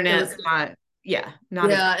the internet's not, not as yeah,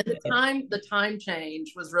 and good. the time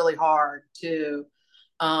change was really hard too.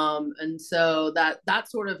 And so that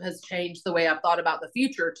sort of has changed the way I've thought about the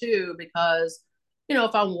future too, because, you know,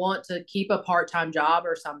 if I want to keep a part-time job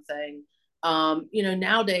or something, you know,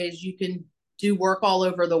 nowadays you can do work all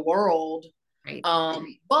over the world. Right.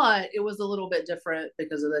 But it was a little bit different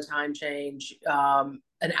because of the time change. An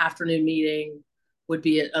afternoon meeting would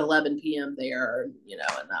be at 11 p.m. there, you know,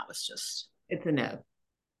 and that was just, It's a no.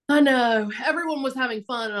 I know everyone was having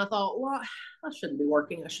fun. And I thought, well, I shouldn't be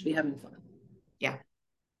working. I should be having fun. Yeah.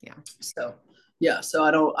 Yeah. So, yeah. So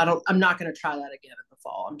I'm not going to try that again in the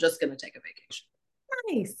fall. I'm just going to take a vacation.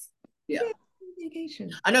 Nice. Yeah.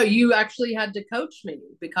 Vacation. I know you actually had to coach me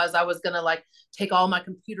because I was going to like take all my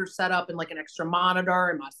computer setup and like an extra monitor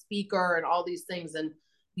and my speaker and all these things. And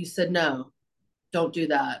you said, no, don't do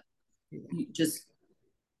that. You just,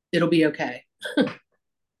 it'll be okay.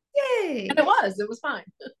 Yay. And it was fine.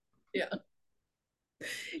 Yeah.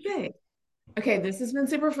 Yay. Okay. This has been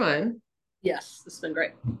super fun. Yes. It's been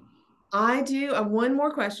great. I do have one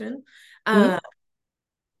more question. Mm-hmm.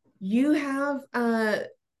 You have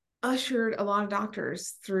ushered a lot of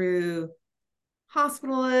doctors through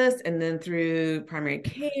hospitalists and then through primary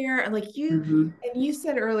care. And like and you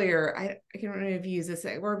said earlier, I can't remember if you use this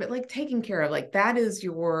word, but like taking care of, like that is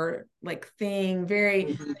your like thing,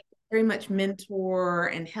 very, very much mentor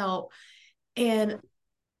and help. And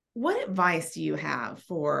what advice do you have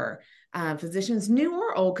for physicians, new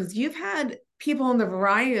or old? Because you've had people on the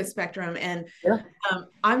variety of spectrum, and Yeah.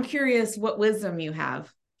 I'm curious what wisdom you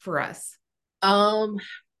have for us.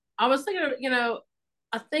 I was thinking, you know,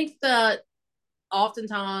 I think that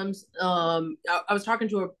oftentimes, I was talking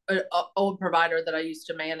to a old provider that I used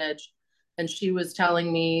to manage, and she was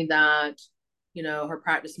telling me that, you know, her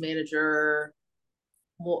practice manager,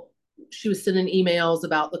 well, she was sending emails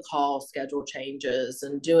about the call schedule changes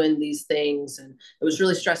and doing these things, and it was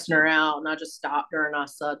really stressing her out. And I just stopped her and I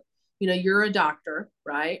said, you know, you're a doctor,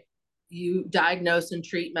 right? You diagnose and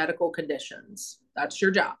treat medical conditions. That's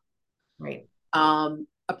your job. Right.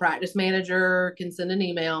 A practice manager can send an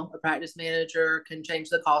email. A practice manager can change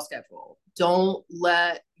the call schedule. Don't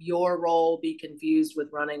let your role be confused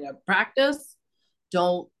with running a practice.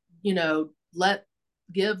 Don't, you know,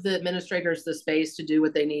 give the administrators the space to do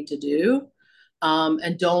what they need to do.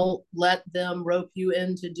 And don't let them rope you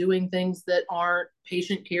into doing things that aren't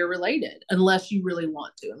patient care related unless you really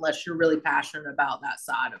want to, unless you're really passionate about that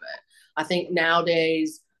side of it. I think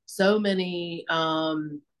nowadays, so many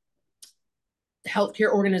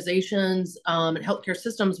healthcare organizations and healthcare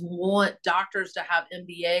systems want doctors to have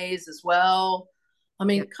MBAs as well. I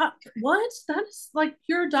mean, what? That's like,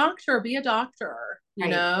 you're a doctor, be a doctor, you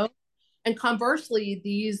know? And conversely,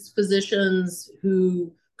 these physicians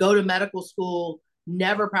who go to medical school,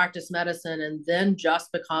 never practice medicine, and then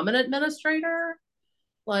just become an administrator,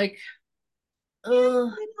 like,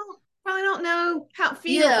 probably don't know how it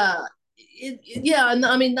feels. Yeah. Yeah. And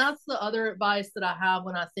I mean, that's the other advice that I have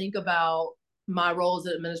when I think about my role as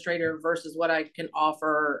an administrator versus what I can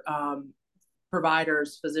offer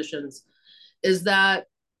providers, physicians, is that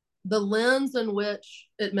the lens in which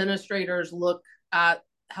administrators look at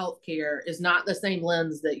healthcare is not the same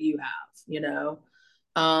lens that you have, you know?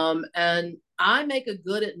 And I make a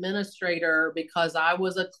good administrator because I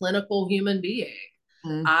was a clinical human being.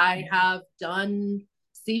 I have done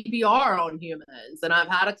CPR on humans, and I've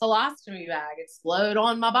had a colostomy bag explode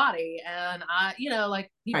on my body, and I, you know,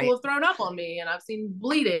 like people have thrown up on me, and I've seen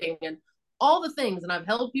bleeding and all the things, and I've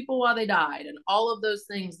held people while they died, and all of those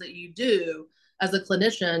things that you do as a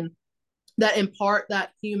clinician that impart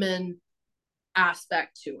that human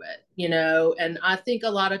aspect to it, you know. And I think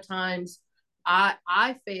a lot of times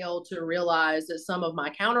I fail to realize that some of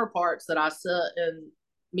my counterparts that I sit in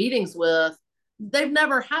meetings with, they've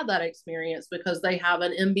never had that experience because they have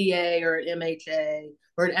an MBA or an MHA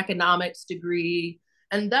or an economics degree.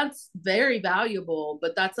 And that's very valuable,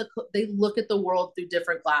 but they look at the world through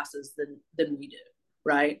different glasses than we do,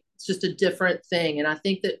 right? It's just a different thing. And I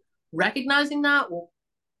think that recognizing that will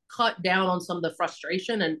cut down on some of the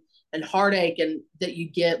frustration and heartache and that you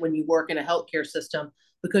get when you work in a healthcare system,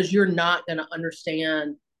 because you're not going to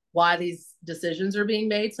understand why these decisions are being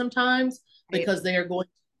made sometimes, because they are going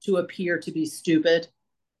to appear to be stupid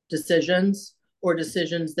decisions or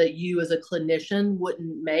decisions that you as a clinician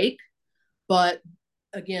wouldn't make. But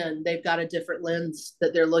again, they've got a different lens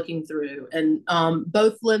that they're looking through, and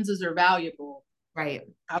both lenses are valuable. Right.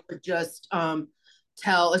 I would just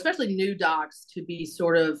tell, especially new docs, to be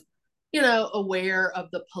sort of, aware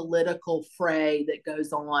of the political fray that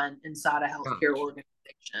goes on inside a healthcare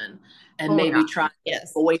organization, and maybe try to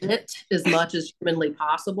avoid it as much as humanly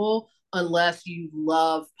possible, unless you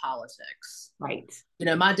love politics. Right.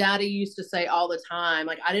 My daddy used to say all the time,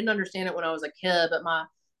 like, I didn't understand it when I was a kid, but my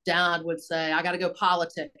dad would say, I got to go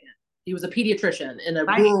politicking. He was a pediatrician in a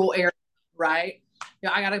rural area, right?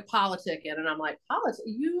 I got to politic it. And I'm like, politic?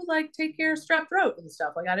 You like take care of strep throat and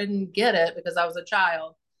stuff. Like, I didn't get it because I was a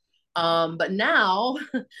child. But now,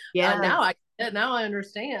 now I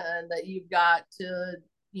understand that you've got to,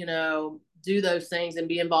 do those things and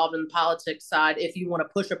be involved in the politics side if you want to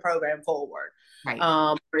push a program forward. Right.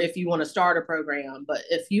 Or if you want to start a program. But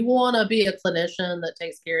if you want to be a clinician that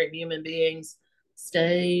takes care of human beings,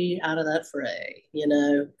 stay out of that fray.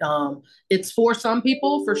 It's for some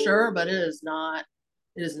people for sure, but it is not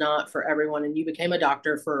for everyone. And you became a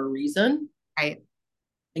doctor for a reason. Right.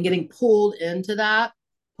 And getting pulled into that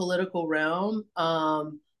political realm,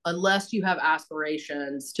 unless you have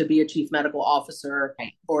aspirations to be a chief medical officer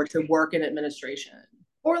or to work in administration.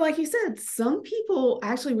 Or like you said, some people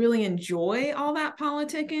actually really enjoy all that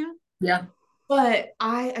politicking. Yeah. But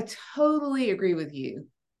I totally agree with you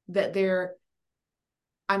that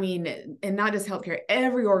and not just healthcare,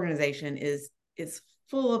 every organization is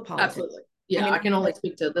full of politics. Absolutely. Yeah, I can only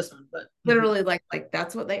speak to this one, but literally like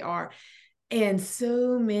that's what they are. And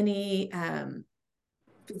so many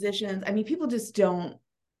physicians, people just don't,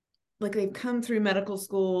 like, they've come through medical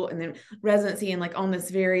school and then residency and like on this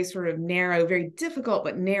very sort of narrow, very difficult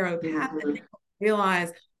but narrow path, and they don't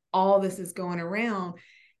realize all this is going around.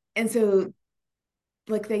 And so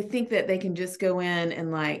like they think that they can just go in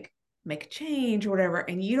and like make a change or whatever,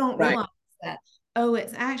 and you don't realize that,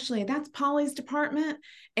 it's actually, that's Polly's department.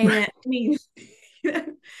 And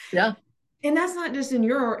yeah. And that's not just in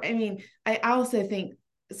your, I also think,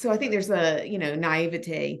 so I think there's a,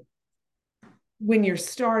 naivete when you're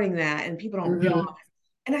starting that and people don't realize.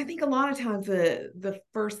 And I think a lot of times the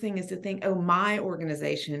first thing is to think, my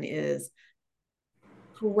organization is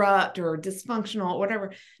corrupt or dysfunctional or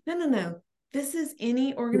whatever. No. This is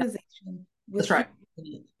any organization. That's right.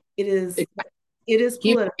 It is political.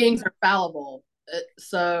 Human beings are fallible.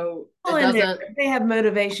 So they have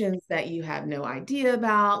motivations that you have no idea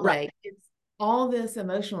about. Right. Like, it's all this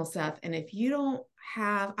emotional stuff. And if you don't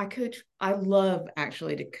have, I love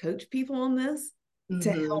actually to coach people on this,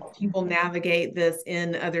 to help people navigate this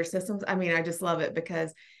in other systems. I just love it,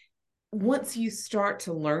 because once you start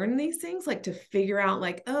to learn these things, like to figure out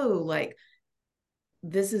like, like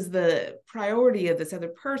this is the priority of this other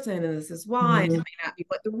person and this is why, and it may not be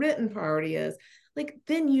what the written priority is, like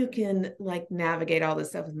then you can like navigate all this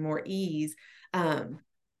stuff with more ease.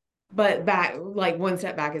 But back, like one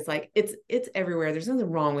step back, is like it's everywhere. There's nothing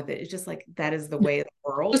wrong with it. It's just like that is the way of the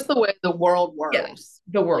world. Just the way the world works. Yes,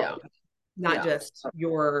 the world. Not just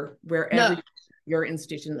wherever your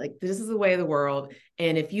institution, like this is the way of the world.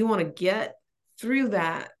 And if you want to get through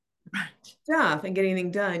that stuff and get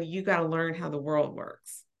anything done, you got to learn how the world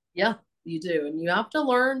works. Yeah, you do. And you have to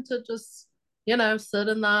learn to just, sit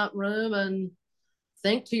in that room and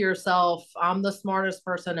think to yourself, I'm the smartest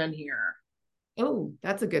person in here. Oh,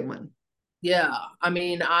 that's a good one. Yeah.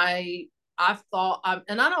 I've thought,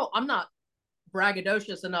 I'm not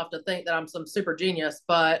braggadocious enough to think that I'm some super genius,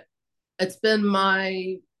 but it's been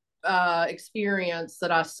my experience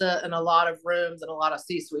that I sit in a lot of rooms and a lot of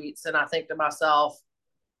C-suites, and I think to myself,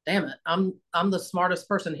 damn it, I'm the smartest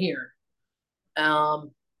person here.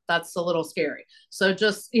 That's a little scary. So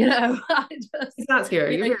just, it's not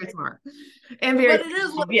scary. You're very smart and very, but it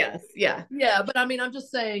is. Yes. Yeah. Yeah. But I'm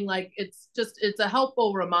just saying, like, it's a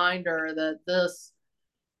helpful reminder that this,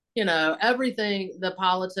 everything, the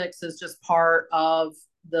politics is just part of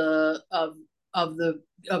the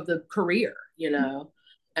career,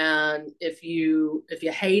 and if you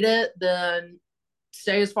hate it, then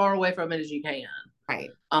stay as far away from it as you can. Right.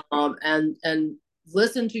 And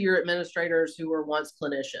listen to your administrators who were once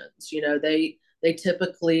clinicians. They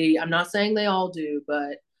typically, I'm not saying they all do,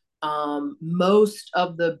 but most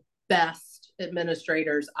of the best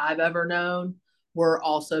administrators I've ever known were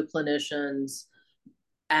also clinicians.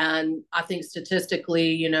 And I think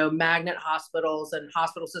statistically, magnet hospitals and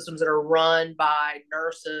hospital systems that are run by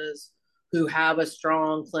nurses who have a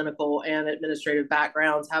strong clinical and administrative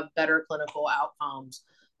backgrounds have better clinical outcomes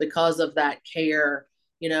because of that care.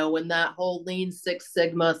 You know, when that whole Lean Six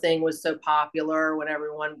Sigma thing was so popular, when I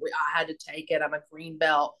had to take it, I'm a green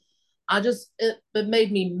belt. It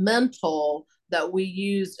made me mental that we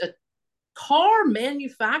used a car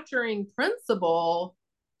manufacturing principle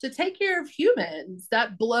to take care of humans.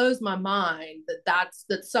 That blows my mind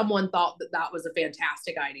that someone thought that was a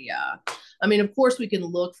fantastic idea. I mean, of course we can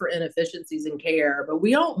look for inefficiencies in care, but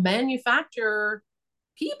we don't manufacture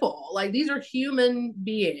people. Like, these are human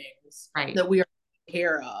beings, right, that we are taking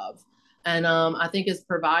care of. And I think as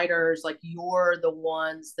providers, like, you're the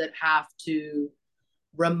ones that have to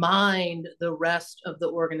remind the rest of the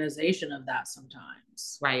organization of that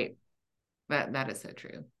sometimes. Right. That is so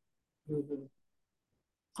true. Mm-hmm.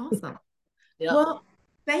 Awesome. Yep. Well,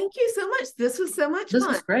 thank you so much. This was so much fun. This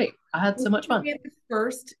was great. I had so much fun. Be the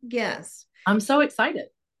first guest. I'm so excited.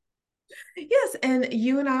 Yes, and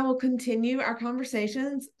you and I will continue our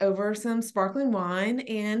conversations over some sparkling wine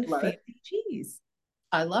and fancy cheese.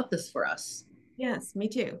 I love this for us. Yes, me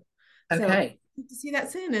too. Okay. So, hope to see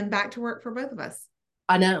that soon and back to work for both of us.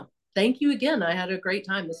 I know. Thank you again. I had a great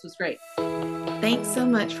time. This was great. Thanks so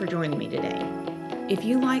much for joining me today. If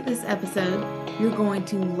you like this episode, you're going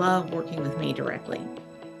to love working with me directly.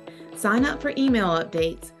 Sign up for email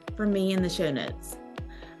updates from me in the show notes.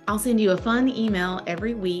 I'll send you a fun email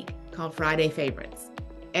every week called Friday Favorites.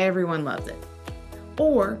 Everyone loves it.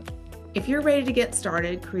 Or if you're ready to get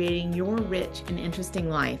started creating your rich and interesting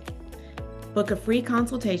life, book a free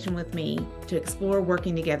consultation with me to explore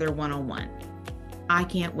working together one-on-one. I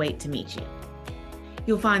can't wait to meet you.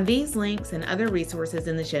 You'll find these links and other resources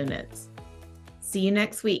in the show notes. See you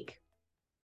next week.